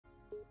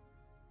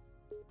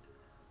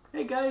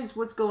Hey guys,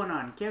 what's going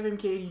on?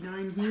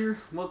 KevinK89 here.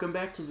 Welcome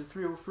back to the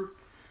 304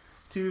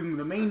 to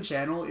the main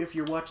channel if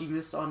you're watching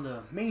this on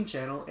the main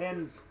channel.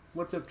 And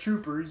what's up,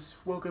 troopers?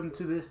 Welcome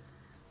to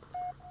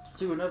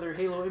another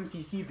Halo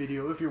MCC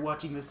video if you're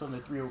watching this on the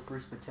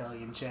 301st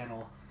Battalion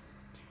channel.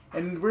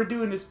 And we're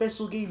doing a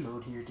special game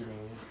mode here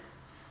today,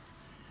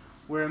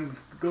 where I'm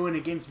going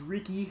against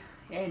Ricky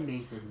and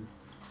Nathan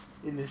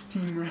in this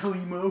team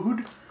rally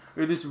mode,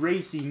 or this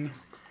racing,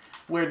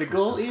 where the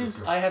goal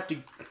is I have to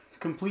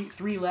complete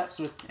 3 laps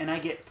and I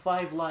get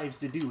 5 lives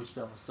to do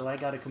so. So I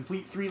gotta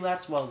complete 3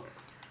 laps while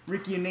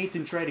Ricky and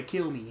Nathan try to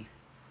kill me.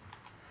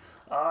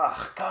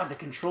 Ah, God, the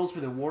controls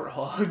for the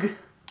Warthog.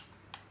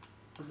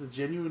 This is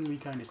genuinely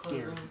kind of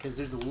scary because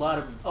there's a lot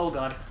of. Oh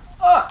God!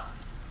 Ah!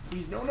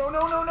 Please, no, no,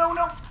 no, no, no,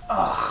 no!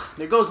 Ah!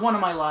 There goes one of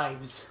my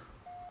lives.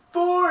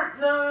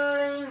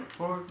 Fortnite.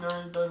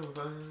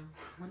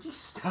 Would you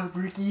stop,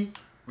 Ricky?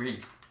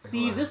 Ricky.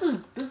 See, this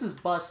is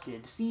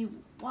busted. See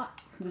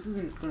what? This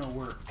isn't gonna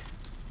work.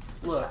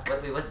 Look.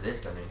 Wait, what's this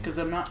gun in here? Because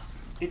I'm not.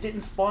 It didn't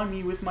spawn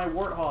me with my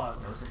Warthog.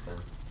 What's this gun?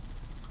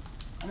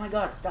 Oh my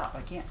God! Stop! I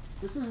can't.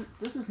 This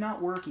is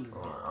not working.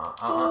 Fortnite.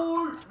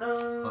 Hold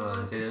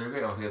on, say that real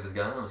quick. I'm gonna pick up this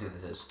gun. I'm gonna see what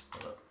this is.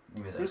 Hold up.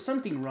 Give me that. There's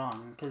something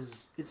wrong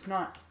because it's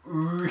not.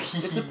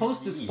 It's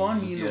supposed to spawn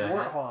me in a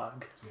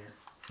Warthog.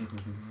 Yes.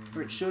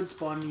 Or it should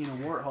spawn me in a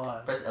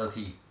Warthog. Press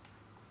LT.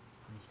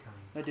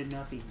 That did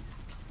nothing.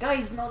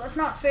 Guys, no, that's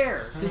not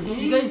fair. Because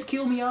you guys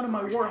kill me out of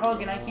my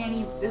Warthog and I can't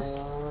even. This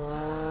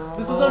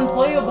is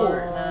unplayable.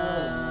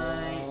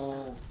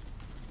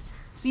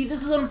 See,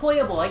 this is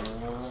unplayable.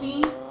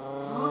 See.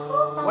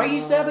 Why are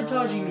you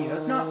sabotaging me?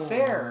 That's not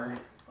fair.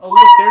 Oh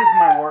look, there's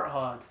my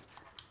Warthog.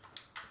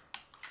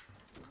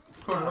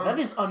 God, that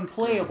is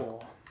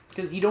unplayable.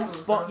 Because you don't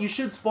spawn. You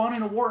should spawn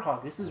in a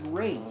Warthog. This is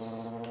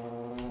race.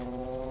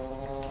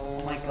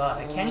 Oh my God,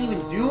 I can't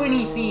even do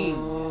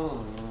anything.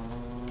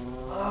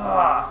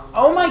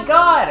 Oh my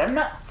God, I'm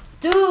not.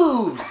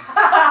 Dude!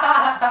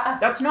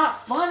 That's not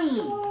funny.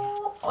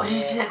 Oh, did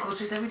you see that cool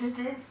trick that we just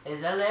did?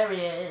 It's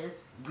hilarious.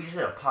 We just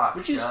did a pop.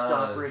 Would you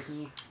stop,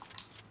 Ricky?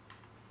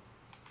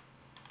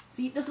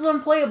 See, this is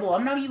unplayable.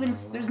 I'm not even.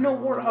 There's no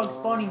Warthog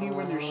spawning here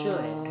when there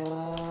should.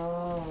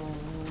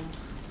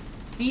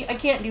 See, I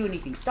can't do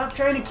anything. Stop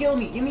trying to kill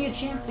me. Give me a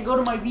chance to go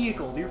to my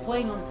vehicle. You're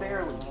playing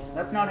unfairly.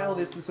 That's not how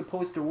this is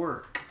supposed to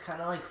work. It's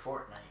kind of like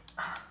Fortnite.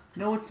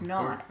 No, it's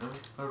not.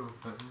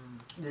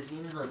 This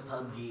game is like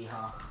PUBG,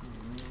 huh?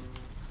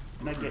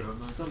 And I get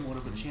somewhat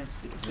of a chance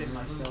to defend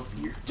myself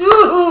here.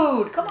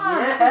 Dude! Come on!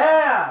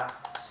 Yeah!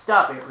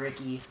 Stop it,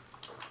 Ricky.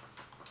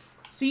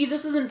 See,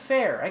 this isn't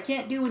fair. I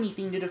can't do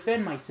anything to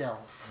defend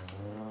myself.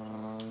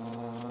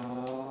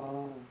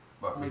 Oh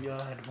my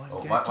God, why do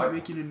you guys keep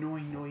making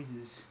annoying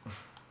noises?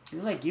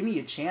 You're like, give me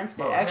a chance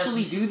to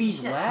actually do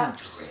these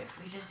laps.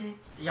 We just did.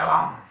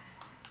 Yeah.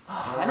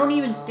 I don't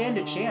even stand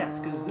a chance,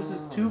 because this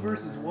is 2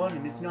 versus 1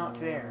 and it's not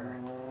fair.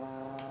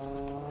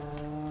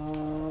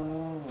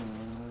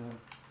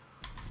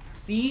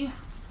 See?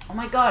 Oh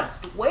my God,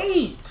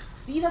 wait!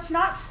 See, that's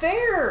not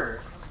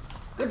fair!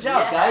 Good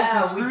job,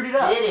 guys, you screwed it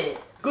up. We did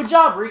it. Good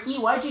job, Ricky.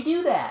 Why'd you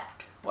do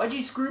that? Why'd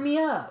you screw me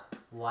up?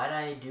 Why'd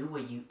I do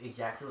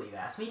exactly what you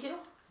asked me to?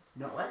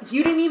 No, what?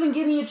 You didn't even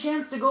give me a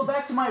chance to go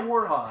back to my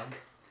Warthog.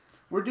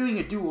 We're doing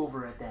a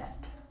do-over at that.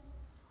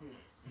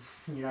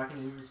 You're not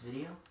gonna use this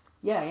video?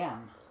 Yeah, I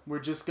am. We're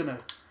just gonna.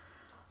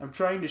 I'm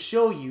trying to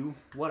show you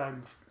what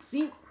I'm.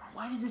 See,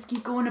 why does this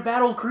keep going to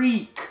Battle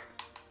Creek?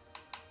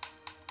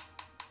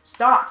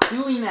 Stop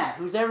doing that.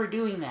 Who's ever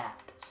doing that?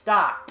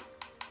 Stop.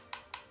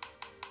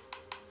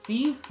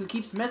 See? Who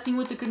keeps messing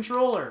with the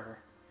controller?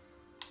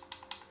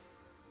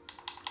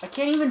 I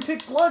can't even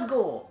pick Blood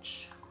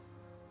Gulch.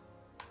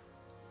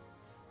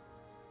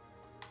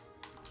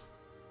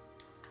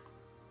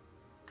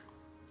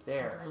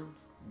 There.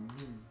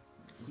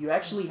 You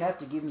actually have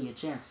to give me a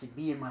chance to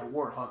be in my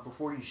Warthog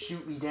before you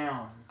shoot me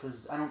down,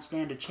 because I don't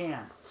stand a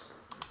chance.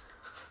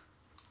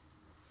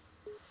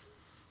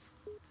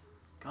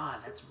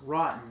 God, that's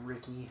rotten,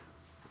 Ricky.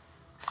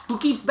 Who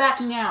keeps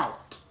backing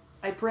out?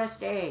 I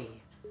pressed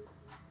A.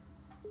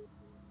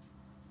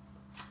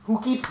 Who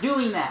keeps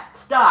doing that?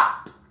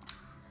 Stop!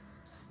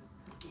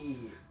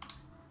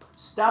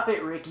 Stop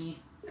it, Ricky.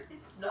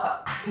 It's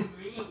not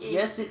me.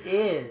 Yes, it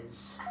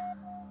is.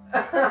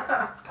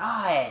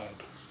 God.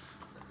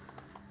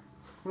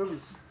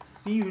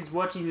 See who's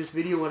watching this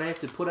video, what I have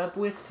to put up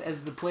with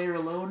as the player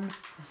alone?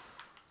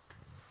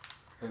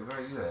 Hey, where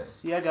are you at?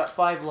 See, I got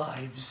 5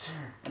 lives.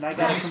 And I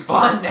got you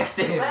spawned next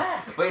to him.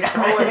 Wait,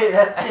 oh, wait,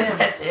 that's him.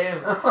 That's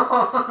him.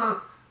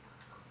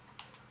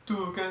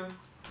 2 guns.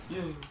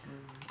 Yeah.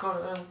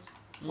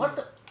 What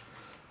the?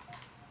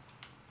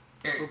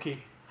 Okay.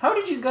 How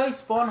did you guys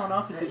spawn on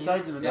opposite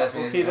sides of the map?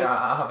 Okay,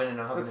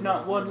 that's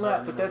not 1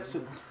 lap, but that's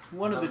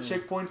one of the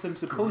checkpoints I'm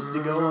supposed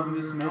to go on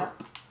this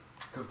map.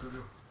 Go, go,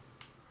 go.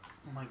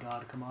 Oh my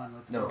God, come on,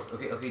 let's go. go.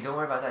 Okay, don't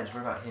worry about that. Just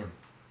worry about him.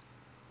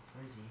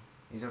 Where is he?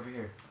 He's over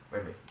here.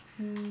 Right away.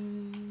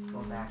 Go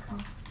back, huh?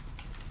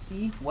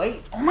 See?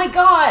 Wait. Oh my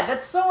God,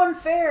 that's so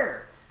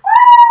unfair.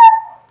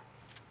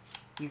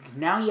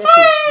 Now you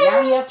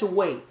have to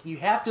wait. You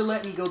have to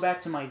let me go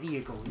back to my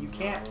vehicle. You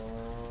can't.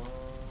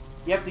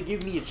 You have to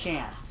give me a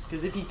chance.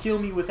 Because if you kill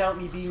me without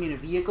me being in a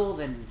vehicle,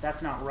 then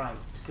that's not right.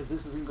 Because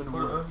this isn't going to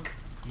work.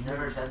 You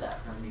never said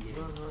that from the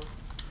beginning.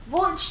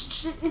 Well,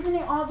 isn't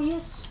it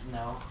obvious?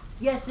 No.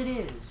 Yes, it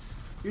is.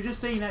 You're just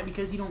saying that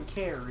because you don't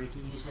care, Ricky.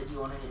 You said you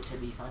wanted it to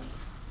be funny.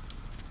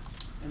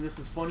 And this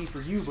is funny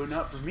for you, but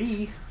not for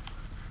me.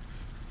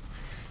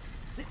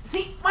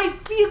 See, my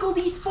vehicle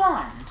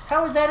despawned.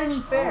 How is that any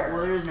fair? Oh,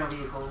 well, there is no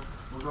vehicle.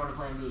 We're going to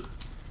plan B.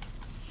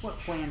 What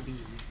plan B?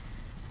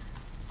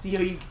 See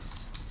how you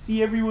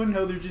see everyone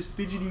how they're just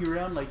fidgeting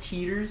around like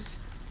cheaters?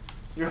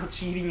 They're all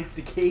cheating at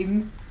the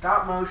game.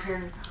 Stop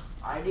motion.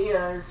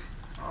 Ideas.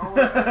 Oh,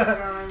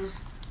 guys.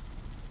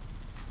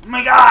 Oh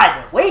my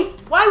god! Wait!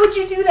 Why would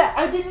you do that?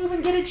 I didn't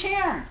even get a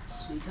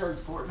chance! Because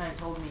Fortnite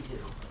told me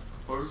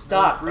to.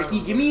 Stop, Ricky.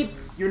 Give me...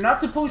 You're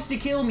not supposed to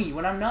kill me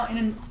when I'm not in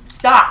a...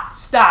 Stop!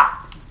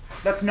 Stop!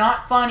 That's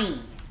not funny.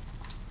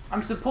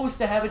 I'm supposed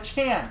to have a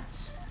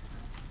chance.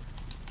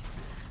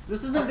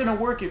 This isn't gonna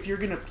work if you're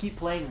gonna keep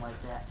playing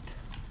like that.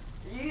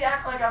 You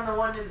act like I'm the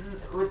one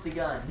with the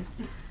gun.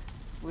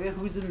 Well,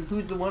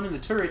 who's the one in the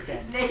turret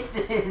then?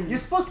 Nathan! You're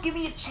supposed to give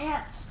me a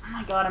chance! Oh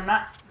my god, I'm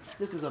not...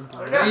 This is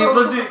unplayable. No. You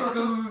flipped it.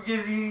 Go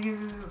get me.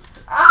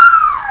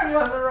 Ah!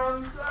 You're on the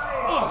wrong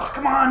side! Oh,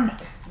 come on!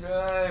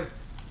 Drive.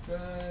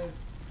 Drive.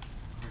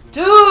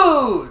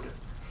 Dude!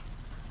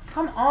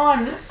 Come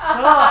on, this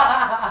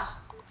sucks.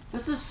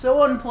 This is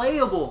so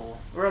unplayable.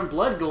 Or on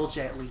Blood Gulch,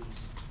 at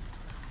least.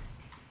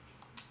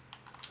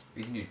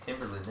 We can do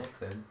Timberland next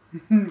then.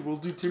 We'll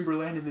do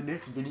Timberland in the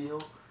next video.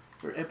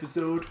 Or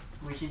episode.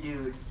 We should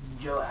do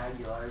Joe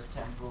Aguilar's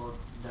Temple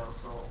del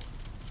Sol.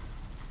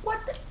 What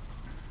the...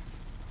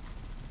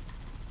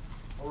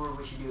 Or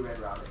we should do Red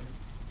Robin.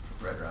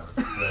 Red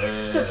Robin.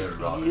 Such an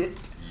idiot.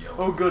 Yo.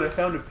 Oh good, I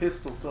found a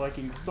pistol so I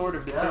can sort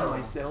of defend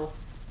myself.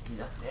 He's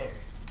up there.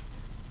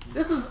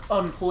 This is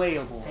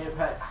unplayable. Hey,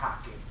 Pet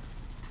Hocking.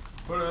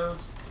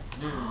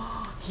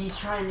 He's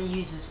trying to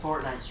use his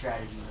Fortnite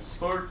strategies.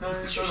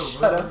 Fortnite.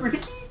 Shut up,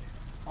 Ricky.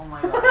 Oh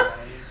my god,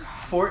 guys.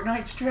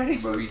 Fortnite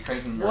strategies? Bro, he's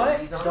cranking What?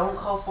 90s on Don't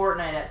us? call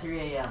Fortnite at 3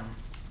 a.m.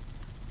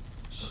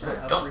 Shut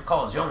up, Don't Ricky.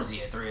 call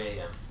Jonesy at 3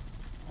 a.m.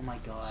 Oh my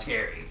god.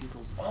 Scary.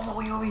 Eagles all the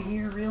way over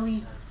here,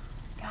 really?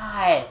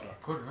 God.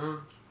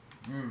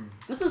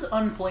 This is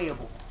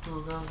unplayable.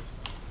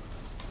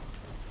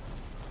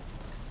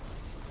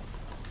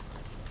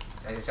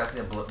 I just see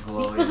that See,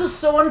 glowing. this is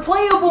so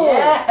unplayable!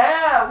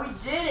 Yeah, we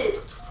did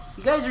it!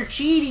 You guys are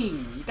cheating.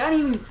 You can't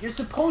even... You're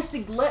supposed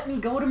to let me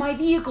go to my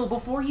vehicle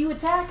before you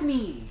attack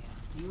me.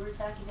 You were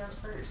attacking us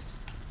first.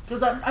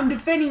 Because I'm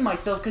defending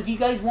myself because you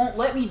guys won't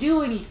let me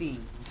do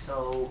anything.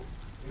 So,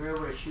 you were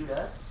able to shoot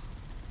us?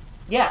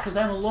 Yeah, because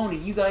I'm alone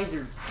and you guys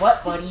are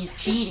butt buddies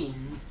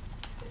cheating.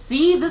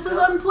 See? This is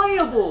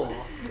unplayable.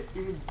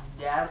 You're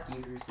daft,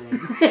 you were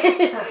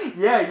saying.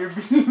 Yeah, you're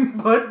being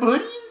butt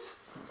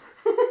buddies?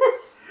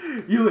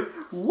 You're like,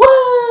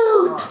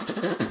 whoa!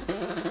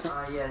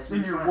 Yes,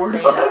 And you your just want to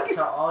say warthog? that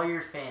to all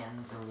your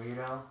fans,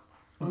 weirdo.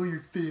 All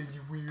your fans,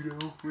 you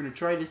weirdo. We're gonna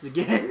try this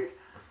again.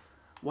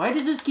 Why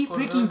does this keep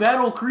picking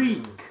Battle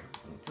Creek?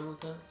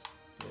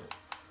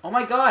 Oh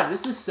my god,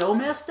 this is so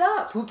messed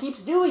up. Who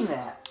keeps doing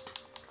that?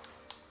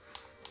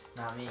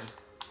 Not me.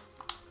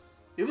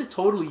 It was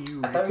totally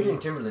you, I thought we were Ricky. doing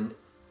Timberland.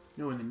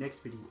 No, in the next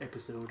video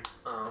episode.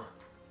 Oh.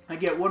 I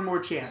get one more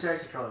chance. Start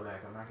the controller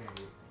back, I'm not gonna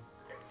do anything.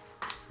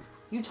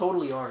 You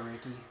totally are,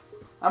 Ricky.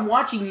 I'm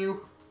watching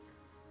you.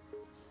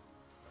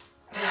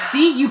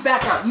 See? You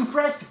back out. You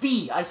pressed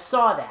B. I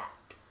saw that.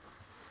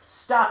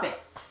 Stop it.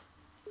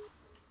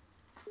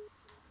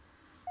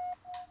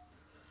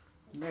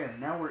 There,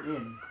 now we're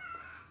in.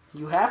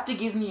 You have to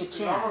give me a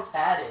We almost chance.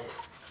 had it.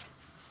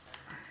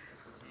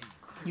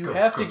 You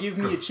have to give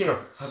me a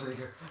chance. Over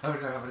here.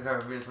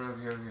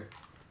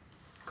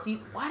 See,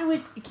 why do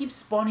it keep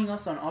spawning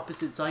us on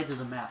opposite sides of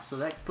the map? So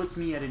that puts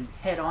me at a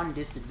head-on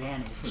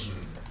disadvantage.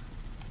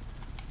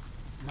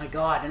 My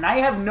god, and I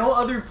have no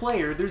other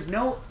player. There's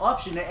no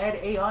option to add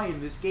AI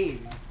in this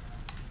game.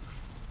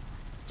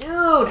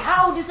 Dude,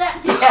 how does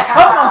that...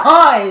 Come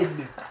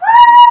on!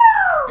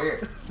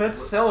 Here.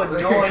 That's so Go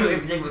annoying.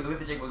 get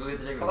the jig.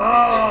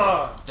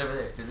 Ah. Jump over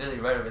there. It's literally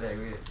right over there.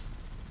 Go get it.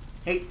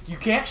 Hey, you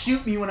can't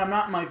shoot me when I'm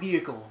not in my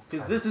vehicle.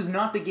 Because this is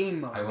not the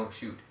game mode. I won't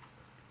shoot.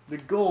 The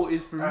goal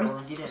is for Alright, me...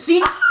 well, you didn't.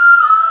 See?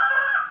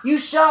 You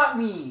shot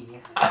me!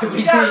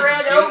 You got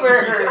ran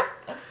over!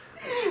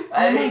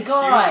 Oh my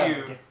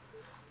god!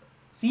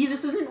 See,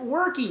 this isn't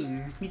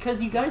working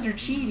because you guys are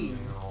cheating.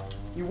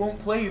 You won't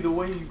play the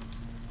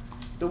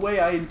way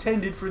I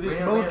intended for this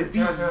mode to be.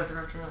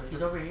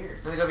 He's over here.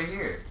 No, he's over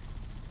here.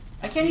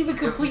 I can't even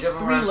He's up- complete he's up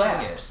 3 around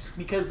laps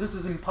because this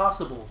is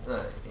impossible.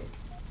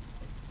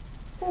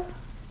 Because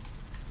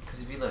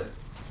if you look,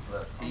 see,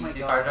 Oh you my see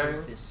the god! car look driving?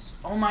 at this.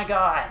 Oh my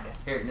god!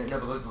 Here, no, but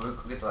go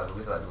get the lap. Go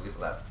get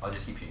the lap. I'll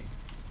just keep shooting.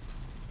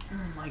 Oh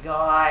my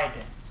god!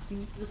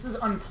 See, this is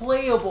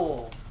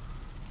unplayable.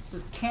 This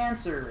is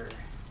cancer.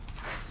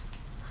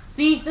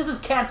 See, this is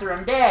cancer.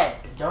 I'm dead.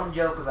 Don't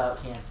joke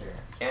about cancer.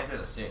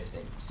 Cancer's a serious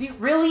thing. See,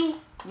 really?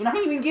 You're not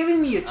even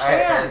giving me a chance.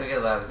 Alright, let's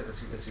get loud.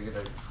 Let's get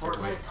a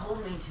Fortnite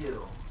told me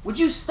to. Would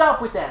you stop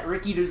with that,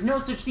 Ricky? There's no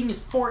such thing as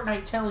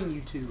Fortnite telling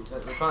you to.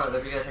 Come on,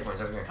 let's get checkpoints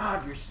over here.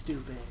 God, you're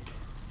stupid.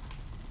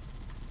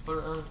 Put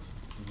it on.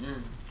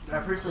 I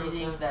personally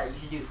think that you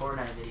should do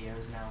Fortnite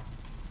videos now.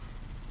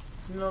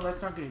 No,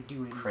 that's not gonna do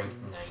anything. Crank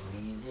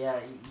 90s. Yeah,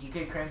 you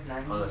could crank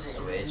 90s On the and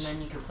Switch.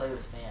 then you could play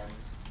with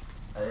fans.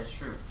 That is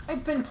true.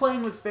 I've been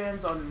playing with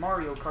fans on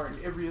Mario Kart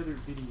in every other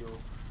video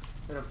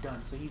that I've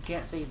done, so you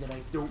can't say that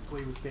I don't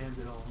play with fans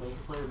at all. But you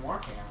could play with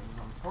more fans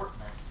on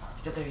Fortnite.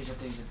 He's up there, he's up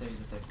there, he's up there, he's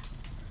up there.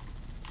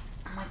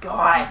 Oh my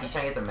god! He's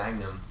trying to get the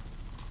Magnum.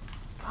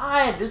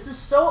 God, this is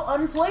so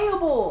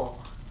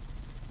unplayable!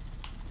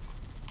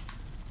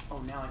 Oh,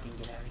 now I can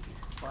get out of here.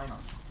 Finally.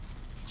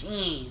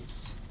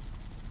 Jeez.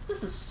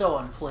 This is so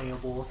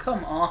unplayable.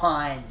 Come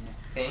on.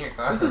 Get in your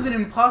car. This is an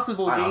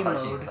impossible Alright, game I'll stop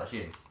mode. cheating, I'll stop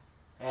cheating.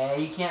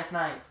 Hey, you can't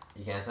snipe.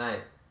 You can't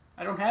snipe.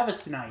 I don't have a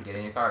snipe. Get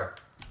in your car.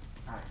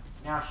 Alright,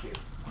 now shoot.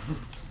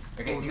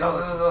 Okay, Oh, go,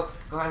 no. go, go.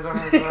 Go on, go on,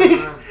 go on,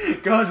 go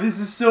on. God, this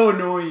is so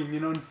annoying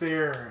and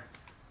unfair.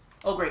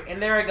 Oh great,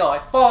 and there I go. I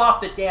fall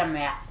off the damn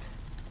map.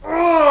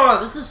 Oh,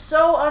 this is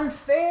so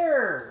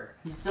unfair.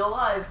 He's still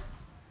alive.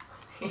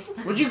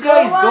 Would you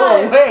guys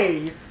go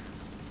away?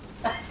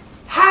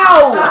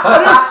 How?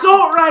 An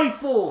assault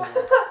rifle!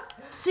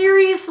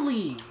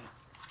 Seriously?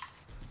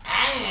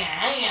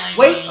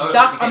 Wait,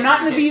 stop. I'm not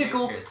in the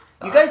vehicle.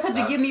 You guys had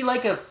to give me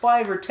like a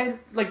 5 or 10,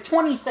 like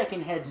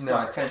 20-second head No,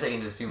 start. 10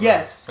 seconds is too much.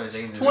 Yes. 20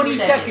 seconds is 20 too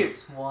much.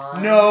 seconds.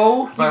 One.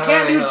 No, you Wait,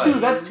 can't wait, do wait, 2.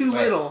 That's too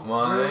Wait, little.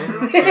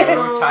 1,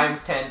 2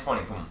 times 10,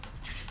 20. Boom.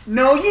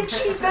 No, you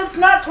cheat. That's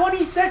not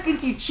 20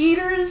 seconds, you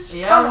cheaters.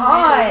 Yeah, Come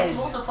it's on.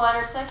 multiplied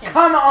our seconds.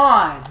 Come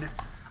on.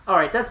 All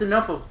right, that's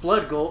enough of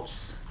Blood Gulch.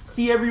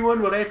 See,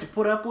 everyone, what I have to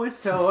put up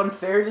with, how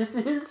unfair this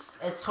is?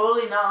 It's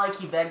totally not like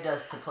he begged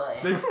us to play.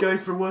 Thanks,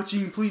 guys, for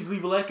watching. Please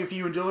leave a like if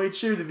you enjoyed.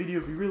 Share the video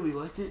if you really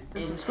liked it.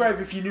 And subscribe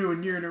if you're new and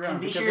near and around,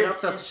 because it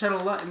helps out the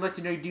channel a lot and lets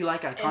you know you do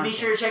like our content. And be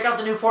sure to check out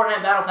the new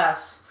Fortnite Battle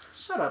Pass.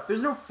 Shut up.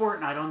 There's no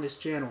Fortnite on this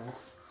channel.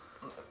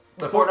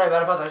 The Fortnite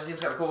Battle Pass actually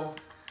seems kind of cool.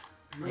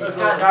 It's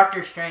got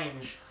Doctor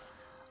Strange.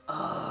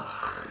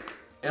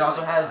 It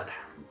also has...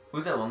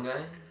 Who's that one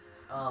guy?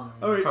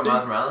 Alright, From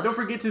Miles Morales? don't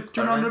forget to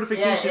turn on Yeah,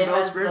 notification it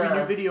bells has for every the-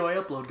 new video I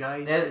upload,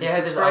 guys. It And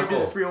has his subscribe to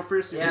the uncle.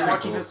 301st if Yeah. you're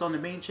watching Cool. this on the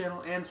main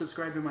channel, and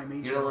subscribe to my main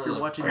You channel know if you're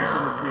what? watching this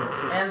on the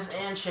 301st.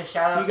 And shout See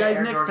out you guys to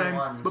Air next Jordan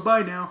time. 1s.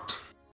 Bye-bye now.